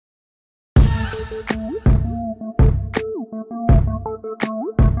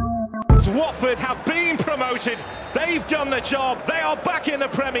Watford have been promoted. They've done the job. They are back in the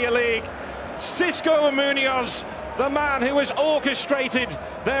Premier League. Xisco Munoz, the man who has orchestrated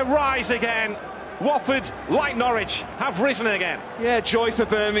their rise again. Watford, like Norwich, have risen again. Yeah, joy for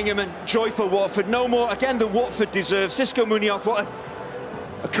Birmingham and joy for Watford. No more, again, than Watford deserves. Xisco Munoz, what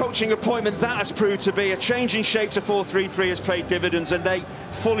a coaching appointment that has proved to be. A change in shape to 4-3-3 has paid dividends, and they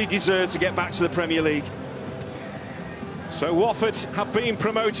fully deserve to get back to the Premier League. So Watford have been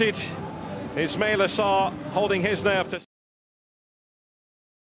promoted. Ismail Assar holding his nerve to